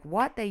was like,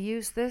 what? They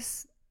use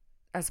this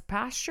as a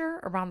pasture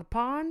around the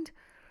pond?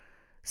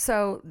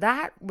 So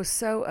that was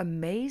so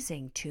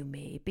amazing to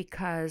me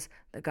because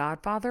the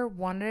Godfather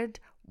wanted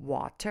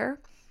water.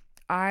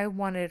 I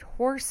wanted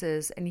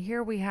horses. And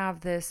here we have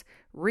this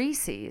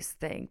Reese's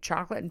thing,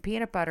 chocolate and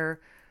peanut butter.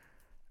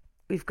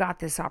 We've got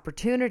this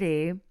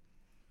opportunity.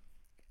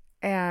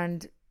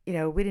 And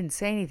we didn't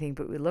say anything,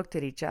 but we looked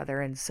at each other.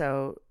 And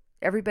so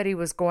everybody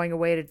was going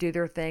away to do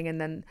their thing.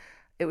 And then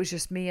it was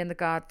just me and the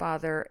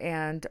Godfather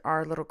and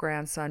our little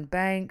grandson,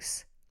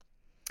 Banks.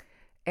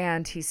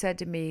 And he said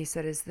to me,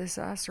 is this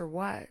us or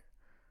what?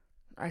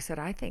 I said,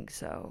 I think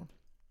so.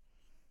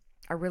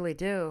 I really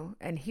do.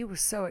 And he was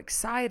so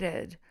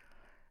excited.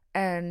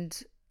 And,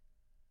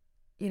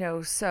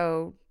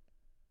 so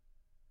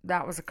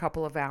that was a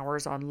couple of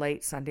hours on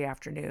late Sunday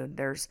afternoon.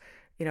 There's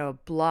a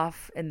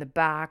bluff in the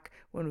back.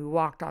 When we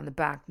walked on the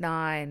back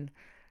 9,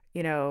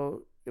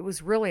 it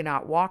was really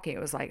not walking.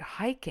 It was like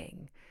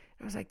hiking.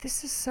 I was like,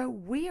 this is so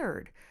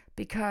weird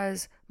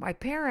because my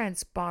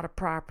parents bought a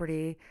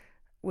property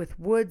with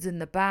woods in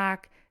the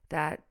back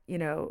that,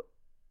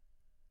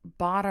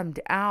 bottomed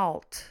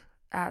out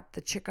at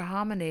the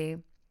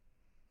Chickahominy.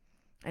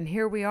 And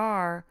here we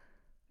are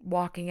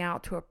walking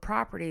out to a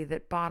property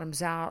that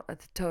bottoms out at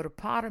the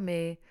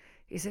Totopotomoy.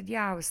 He said,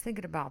 yeah, I was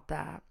thinking about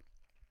that.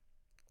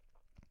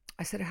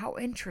 I said, how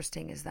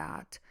interesting is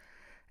that?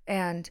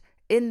 And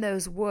in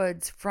those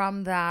woods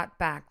from that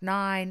back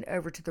 9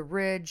 over to the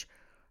ridge,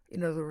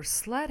 there were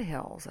sled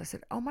hills. I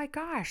said, oh my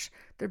gosh,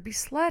 there'd be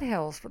sled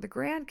hills for the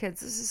grandkids.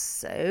 This is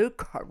so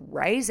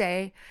crazy.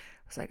 I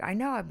was like, I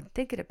know, I've been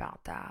thinking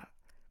about that.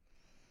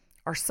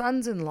 our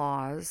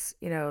sons-in-laws,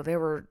 they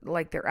were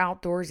like, they're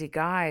outdoorsy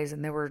guys,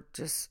 and they were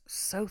just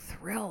so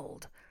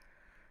thrilled.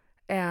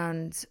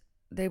 And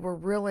they were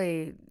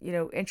really,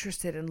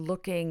 interested in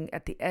looking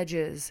at the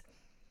edges,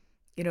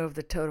 of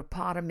the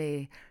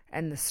topotomy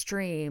and the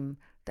stream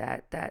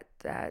that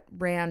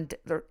ran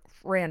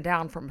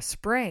down from a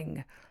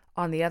spring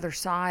on the other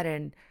side.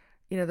 And,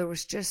 there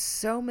was just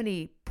so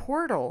many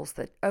portals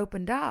that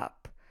opened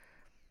up.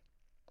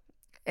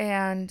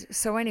 And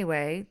so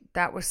anyway,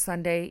 that was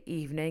Sunday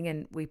evening,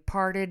 and we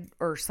parted,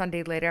 or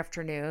Sunday late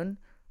afternoon.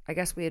 I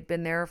guess we had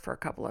been there for a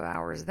couple of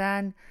hours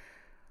then.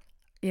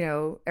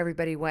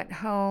 Everybody went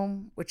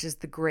home, which is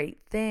the great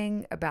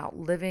thing about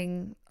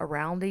living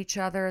around each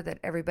other, that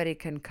everybody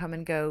can come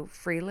and go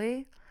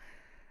freely.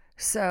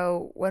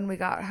 So when we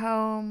got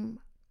home,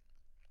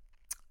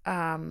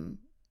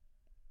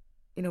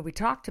 we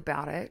talked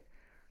about it,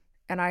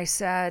 and I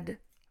said,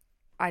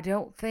 I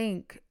don't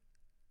think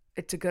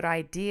it's a good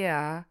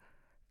idea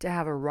to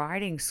have a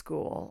riding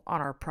school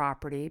on our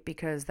property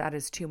because that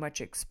is too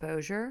much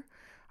exposure.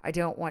 I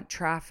don't want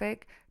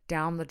traffic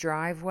down the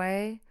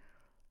driveway.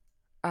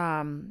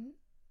 I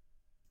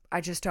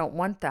just don't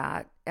want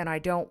that. And I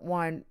don't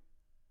want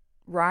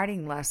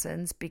riding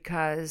lessons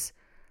because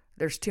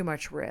there's too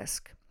much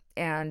risk.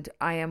 And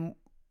I am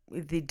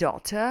the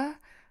daughter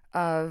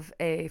of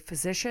a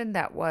physician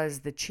that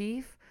was the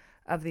chief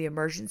of the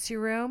emergency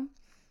room.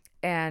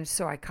 And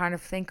so I kind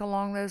of think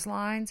along those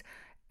lines.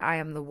 I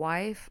am the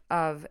wife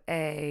of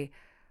a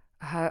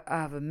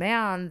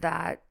man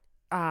that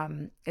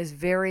is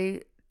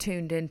very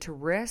tuned into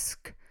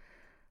risk.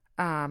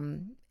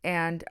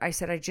 And I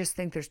said, I just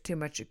think there's too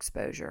much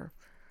exposure.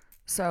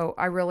 So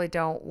I really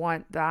don't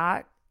want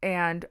that.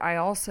 And I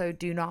also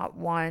do not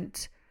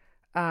want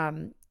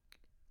them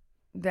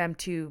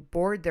to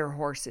board their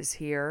horses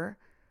here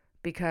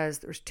because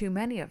there's too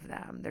many of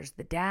them. There's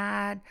the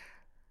dad,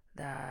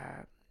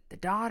 the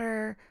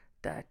daughter,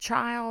 the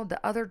child,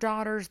 the other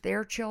daughters,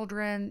 their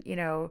children.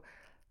 There's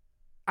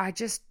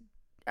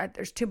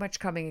too much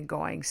coming and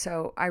going.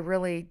 So I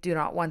really do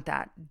not want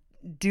that.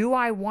 Do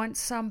I want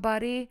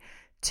somebody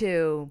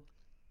to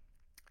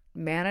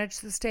manage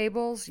the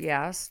stables?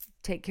 Yes.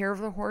 Take care of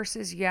the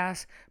horses?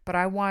 Yes. But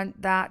I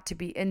want that to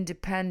be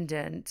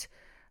independent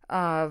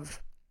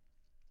of,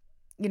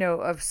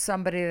 of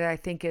somebody that I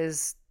think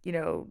is,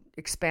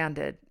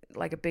 expanded,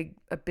 like a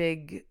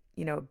big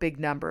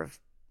number of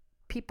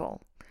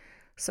people.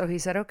 So he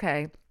said,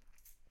 okay.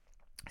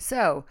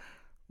 So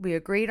we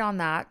agreed on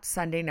that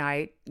Sunday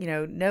night,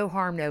 no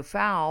harm, no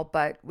foul,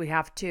 but we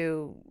have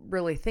to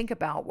really think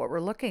about what we're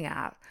looking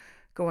at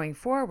going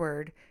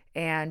forward,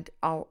 and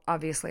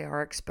obviously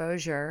our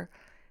exposure.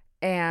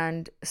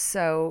 And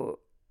so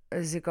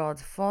the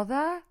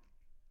Godfather,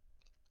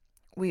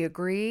 we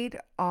agreed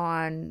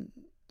on,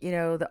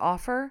 the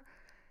offer,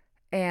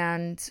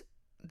 and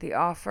the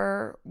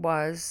offer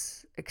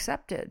was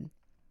accepted.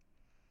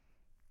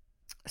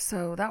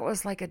 So that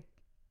was like a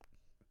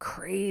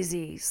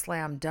crazy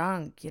slam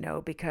dunk,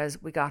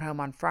 because we got home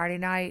on Friday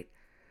night,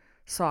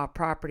 saw a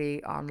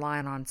property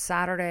online on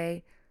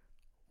Saturday,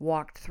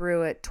 walked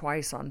through it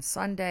twice on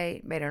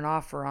Sunday, made an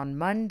offer on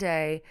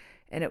Monday,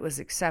 and it was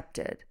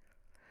accepted.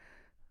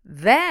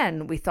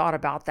 Then we thought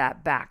about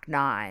that back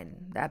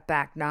nine,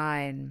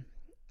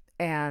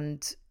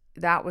 and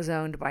that was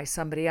owned by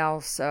somebody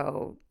else.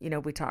 So,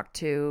 we talked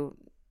to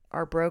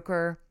our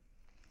broker,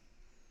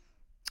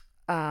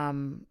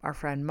 our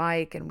friend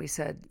Mike, and we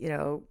said,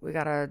 we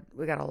gotta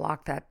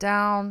lock that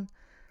down.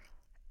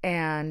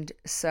 And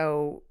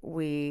so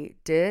we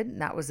did,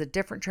 and that was a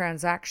different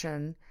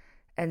transaction.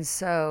 And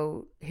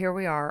so here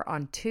we are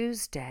on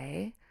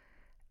Tuesday,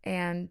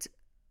 and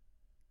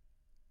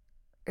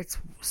it's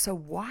so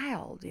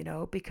wild,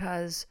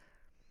 because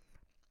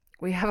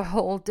we have a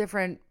whole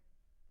different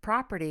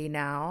property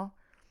now,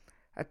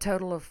 a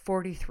total of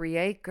 43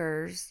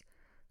 acres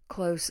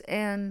close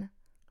in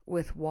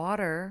with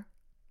water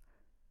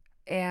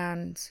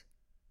and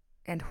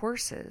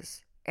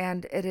horses.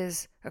 And it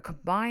is a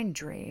combined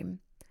dream.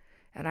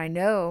 And I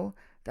know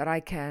that I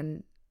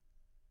can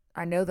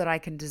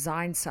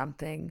design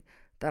something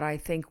that I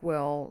think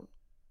will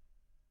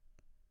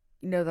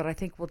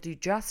do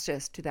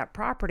justice to that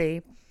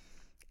property.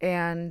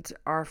 And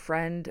our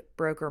friend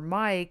broker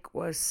Mike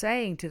was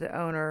saying to the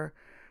owner,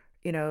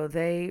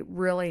 they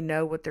really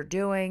know what they're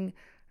doing.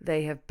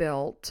 They have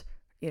built,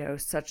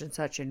 such and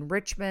such in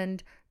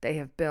Richmond. They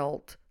have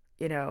built,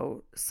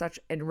 such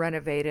and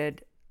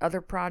renovated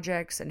other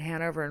projects in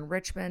Hanover and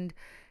Richmond.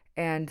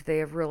 And they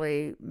have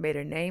really made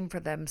a name for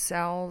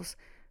themselves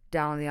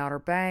down in the Outer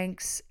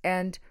Banks.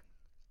 And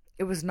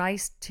it was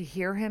nice to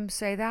hear him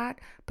say that,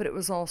 but it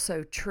was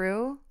also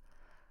true.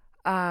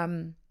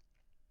 I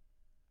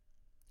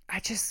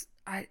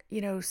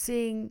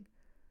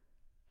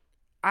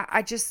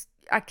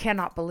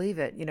cannot believe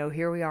it.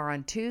 Here we are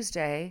on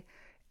Tuesday,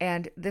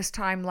 and this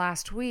time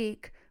last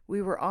week,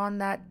 we were on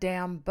that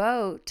damn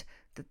boat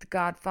that the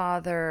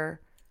Godfather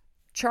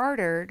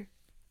chartered,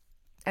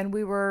 and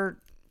we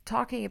were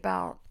talking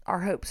about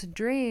our hopes and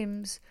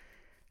dreams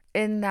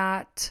in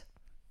that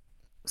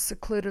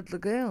secluded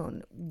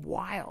lagoon.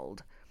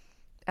 Wild.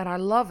 And I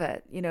love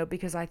it,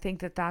 because I think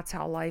that that's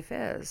how life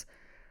is.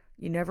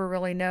 You never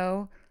really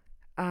know.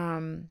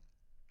 Um,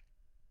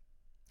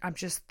 I'm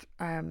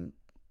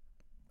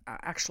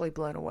actually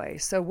blown away.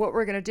 So what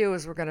we're going to do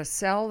is we're going to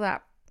sell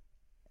that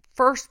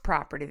first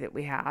property that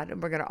we had,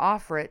 and we're going to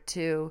offer it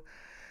to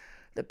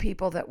the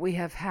people that we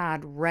have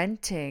had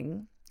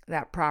renting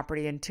that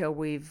property until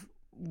we've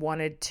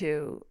wanted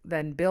to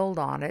then build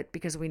on it,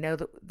 because we know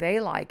that they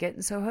like it.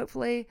 And so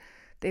hopefully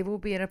they will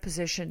be in a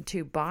position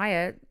to buy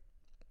it.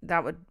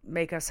 That would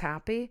make us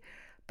happy.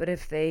 But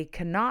if they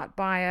cannot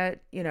buy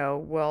it,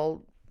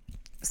 we'll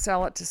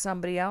sell it to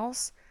somebody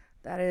else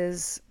that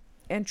is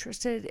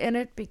interested in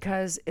it,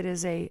 because it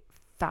is a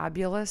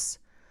fabulous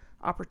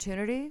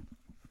opportunity.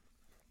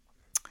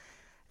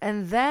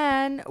 And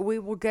then we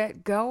will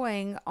get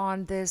going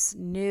on this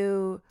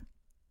new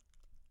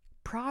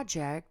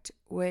project,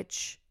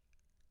 which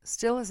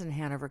still is in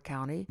Hanover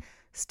County,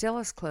 still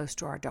is close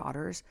to our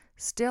daughters,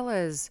 still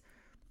is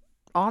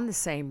on the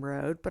same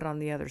road, but on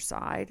the other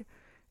side.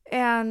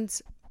 And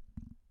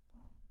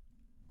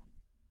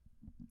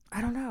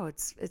I don't know,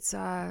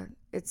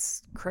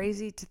 it's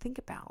crazy to think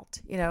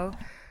about,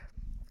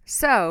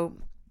 So,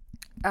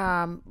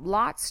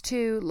 lots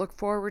to look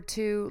forward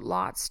to,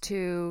 lots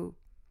to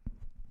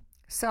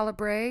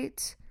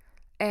celebrate.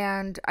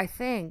 And I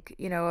think,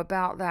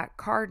 about that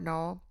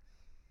cardinal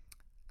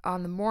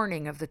on the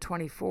morning of the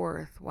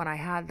 24th, when I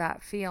had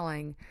that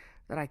feeling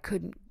that I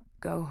couldn't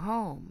go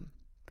home.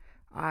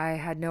 I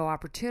had no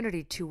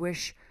opportunity to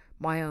wish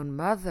my own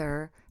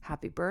mother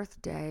happy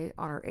birthday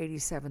on her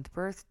 87th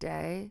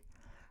birthday.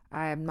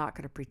 I am not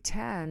going to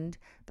pretend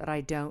that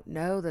I don't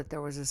know that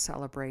there was a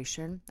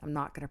celebration. I'm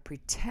not going to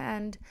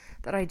pretend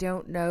that I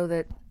don't know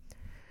that,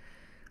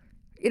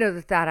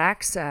 that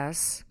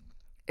access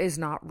is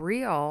not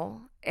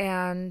real.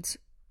 And,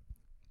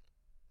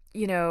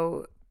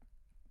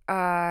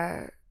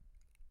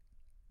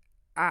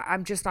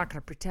 I'm just not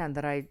going to pretend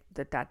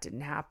that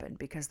didn't happen,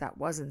 because that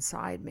was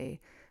inside me.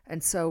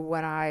 And so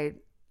when I,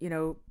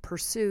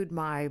 pursued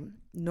my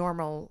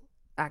normal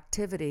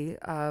activity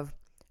of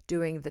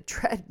doing the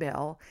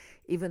treadmill,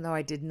 even though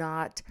I did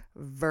not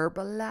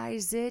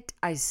verbalize it,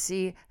 I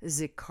see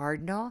the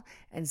cardinal,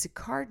 and the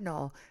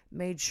cardinal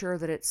made sure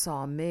that it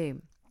saw me.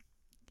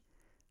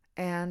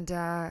 And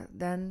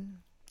then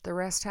the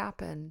rest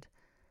happened.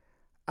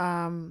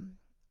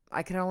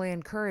 I can only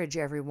encourage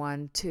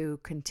everyone to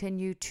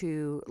continue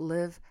to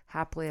live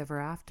happily ever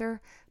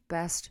after,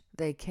 best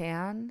they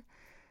can.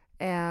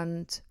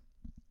 And,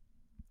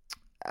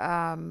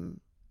 I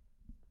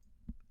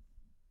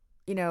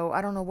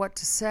don't know what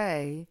to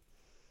say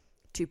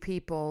to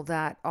people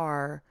that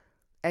are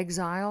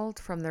exiled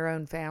from their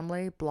own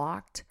family,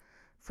 blocked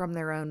from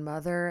their own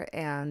mother,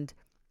 and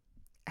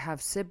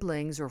have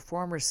siblings or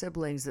former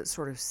siblings that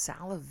sort of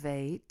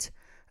salivate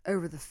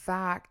over the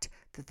fact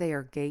that they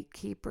are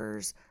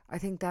gatekeepers. I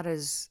think that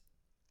is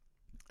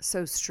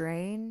so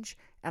strange,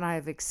 and I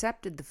have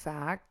accepted the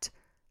fact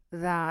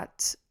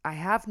that I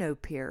have no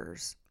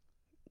peers.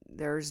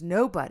 There's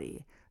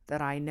nobody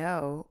that I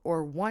know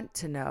or want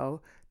to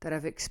know that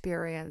have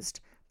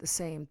experienced the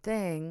same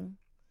thing.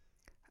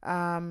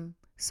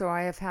 So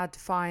I have had to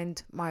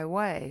find my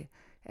way.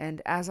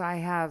 And as I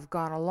have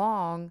gone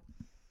along,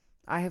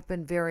 I have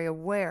been very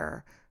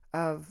aware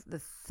of the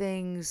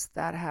things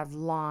that have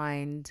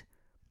lined,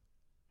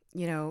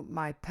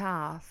 my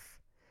path.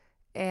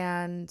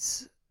 And,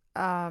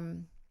 I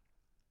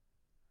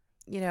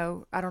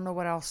don't know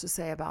what else to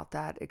say about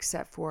that,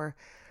 except for,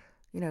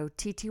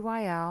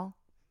 TTYL.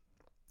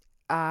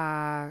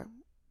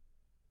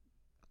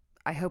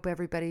 I hope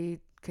everybody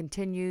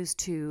continues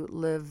to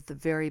live the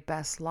very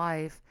best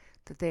life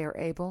that they are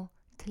able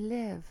to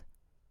live.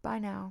 Bye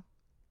now.